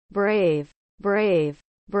brave, brave,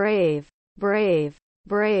 brave, brave,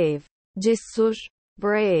 brave, cesur,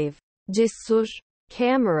 brave, cesur,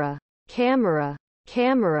 camera, camera,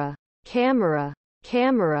 camera, camera,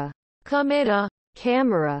 camera, kamera,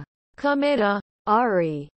 camera, kamera,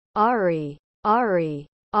 Ari, Ari, Ari,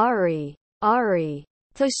 Ari, Ari,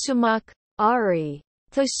 taşımak, Ari,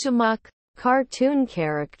 taşımak, cartoon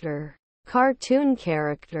character, cartoon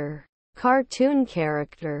character, cartoon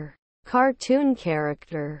character, cartoon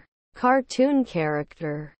character, cartoon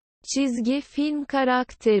character, çizgi film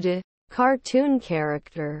karakteri, cartoon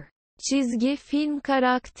character, çizgi film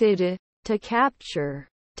karakteri, to capture,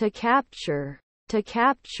 to capture, to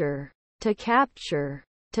capture, to capture,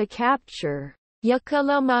 to capture,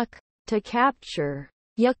 yakalamak, to capture,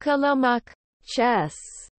 yakalamak, chess,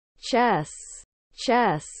 chess,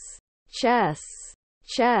 chess, chess,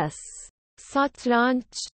 chess,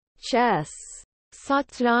 satranç, chess,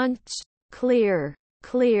 satranç, clear,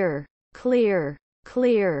 clear, clear,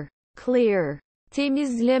 clear, clear,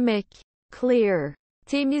 temizlemek, clear,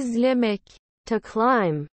 temizlemek, to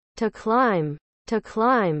climb, to climb, to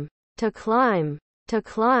climb, to climb, to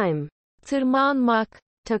climb, tırmanmak,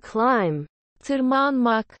 to climb,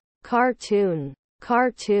 tırmanmak, cartoon,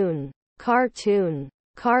 cartoon, cartoon,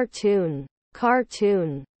 cartoon,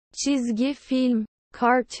 cartoon, çizgi film,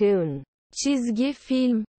 cartoon, çizgi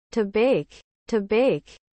film, to bake, to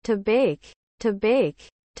bake, to bake, to bake,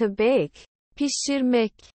 to bake,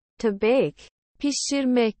 pişirmek, to bake,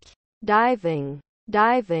 pişirmek, diving,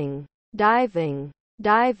 diving, diving,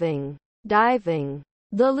 diving, diving,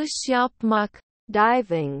 dalış yapmak,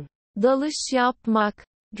 diving, dalış yapmak,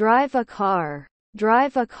 drive a car,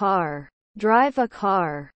 drive a car, drive a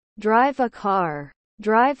car, drive a car,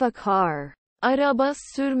 drive a car, araba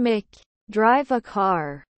sürmek, drive a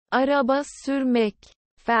car, araba sürmek,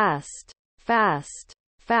 fast, fast,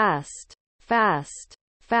 fast, fast,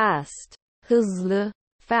 fast, hızlı,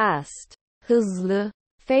 fast, hızlı,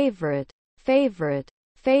 favorite, favorite,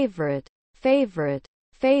 favorite, favorite,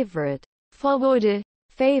 favorite, favori,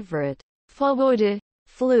 favorite, favori,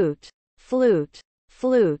 flute, flute,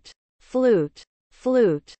 flute, flute,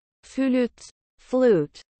 flute, flüt,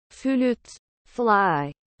 flute, flüt,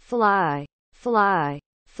 fly, fly, fly,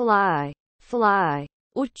 fly, fly,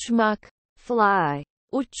 uçmak, fly,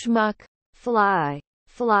 uçmak, fly,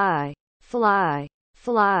 fly, fly,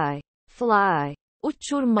 fly, fly,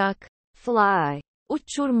 uçurmak, fly,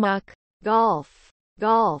 uçurmak, golf,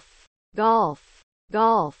 golf, golf,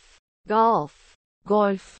 golf, golf,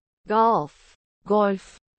 golf, golf,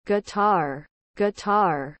 golf, guitar,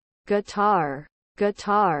 guitar, guitar,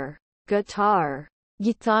 guitar, guitar,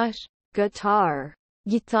 gitar, guitar,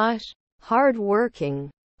 gitar, hard working,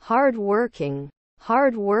 hard working,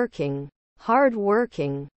 hard working, hard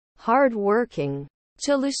working, hard working,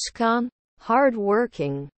 çalışkan, hard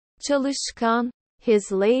working, çalışkan,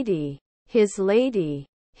 his lady, his lady,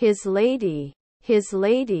 his lady, his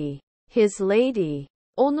lady, his lady,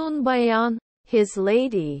 onun bayan, his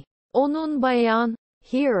lady, onun bayan,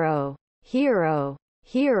 hero, hero,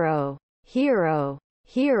 hero, hero,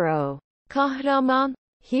 hero, kahraman,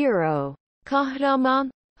 hero, kahraman,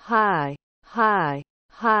 high, high,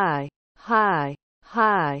 high, high,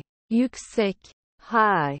 high, yüksek,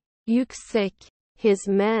 high, yüksek, his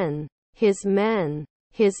men, his men,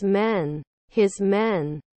 his men, his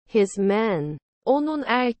men, his men, onun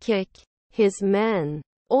erkek, his men,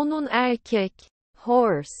 onun erkek,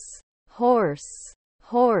 horse, horse,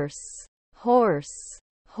 horse, horse,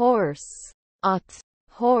 horse, at,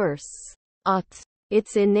 horse, at,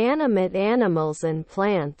 it's inanimate animals and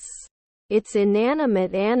plants. It's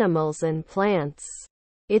inanimate animals and plants.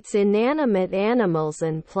 It's inanimate animals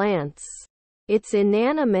and plants. It's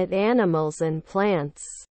inanimate animals and plants.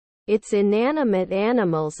 It's inanimate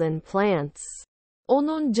animals and plants.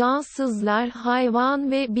 onun cansızlar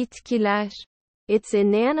hayvan ve bitkiler, It's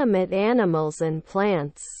inanimate animals and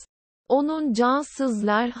plants. onun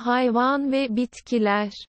cansızlar hayvan ve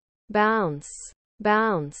bitkiler, Bounce,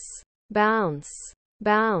 bounce, bounce,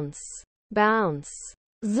 bounce, bounce,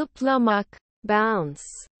 zıplamak, bounce,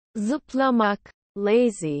 zıplamak,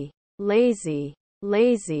 lazy, lazy,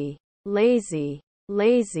 lazy, lazy,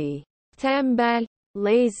 lazy, tembel,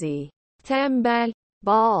 lazy, tembel,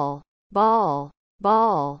 ball, ball,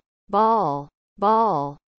 ball, ball,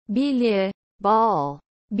 ball, bilye, ball,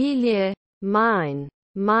 bilye, mine,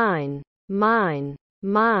 mine, mine,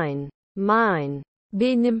 mine, mine,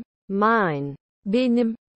 benim, mine,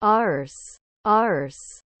 benim, ours, ours,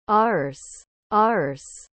 ours, ours,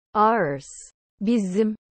 ours,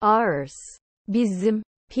 bizim, ours, bizim,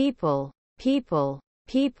 people, people,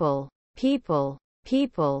 people, people,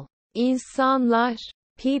 people, insanlar,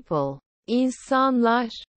 people, insanlar,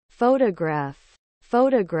 photograph,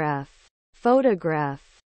 photograph,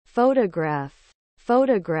 photograph, photograph,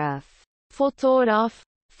 photograph, fotoğraf,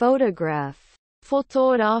 photograph,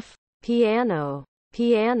 fotoğraf, piano,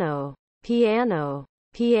 piano, piano,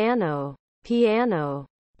 piano, piano,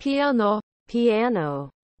 piyano,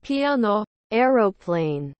 piano, piyano,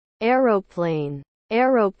 aeroplane, aeroplane,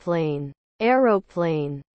 aeroplane,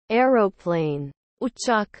 aeroplane, aeroplane,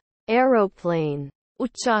 uçak, aeroplane,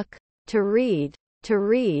 uçak, to read, to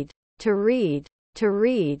read, to read, to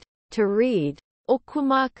read, to read,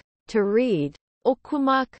 okumak, to read,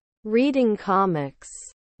 okumak, reading comics,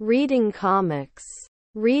 reading comics,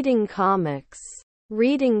 reading comics,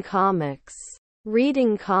 reading comics,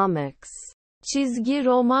 reading comics, çizgi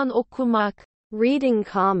roman okumak, reading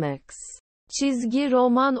comics, çizgi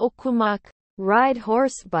roman okumak, ride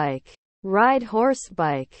horsebike, ride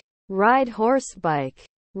horsebike, ride horsebike,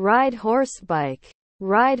 ride horsebike,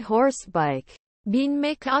 ride horsebike,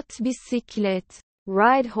 binmek at bisiklet,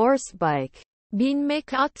 ride horsebike,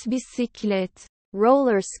 binmek at bisiklet,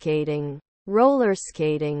 roller skating, roller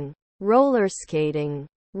skating, roller skating,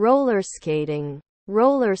 roller skating,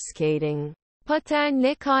 roller skating,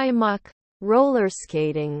 patenle kaymak, roller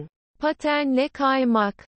skating, patenle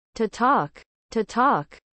kaymak, to talk, to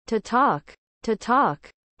talk, to talk, to talk,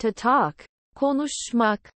 to talk,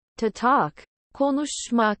 konuşmak, to talk,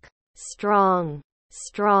 konuşmak, strong,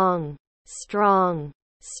 strong, strong,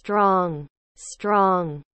 strong,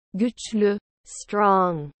 strong, güçlü,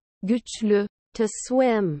 strong, güçlü, to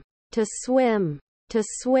swim, to swim, to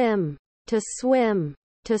swim, to swim,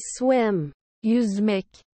 to swim, yüzmek,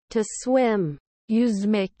 to swim,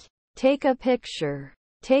 yüzmek, take a picture,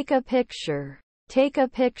 take a picture, take a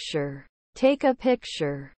picture, take a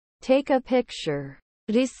picture, take a picture,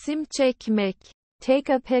 resim çekmek, take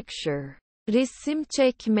a picture, resim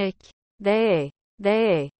çekmek, they,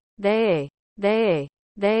 they, they, they,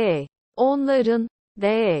 they, onların,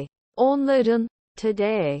 they, onların,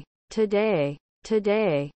 today, today,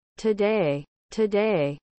 today, today,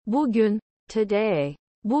 today, bugün, today,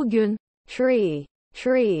 bugün, tree,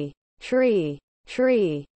 tree, tree,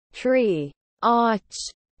 tree, tree,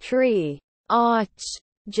 ağaç, tree, ağaç,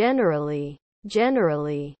 generally,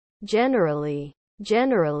 generally, generally,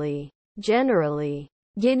 generally, generally,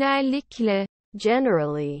 genellikle,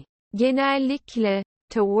 generally, genellikle,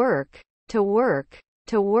 to work, to work,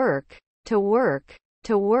 to work, to work,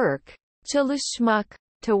 to work, çalışmak,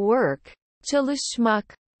 to work,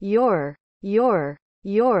 çalışmak, your, your,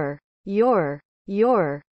 your, your,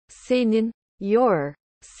 your, senin, your,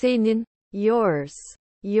 senin, yours,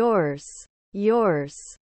 yours, yours,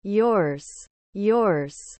 yours,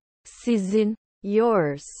 yours, sizin,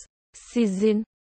 yours, sizin,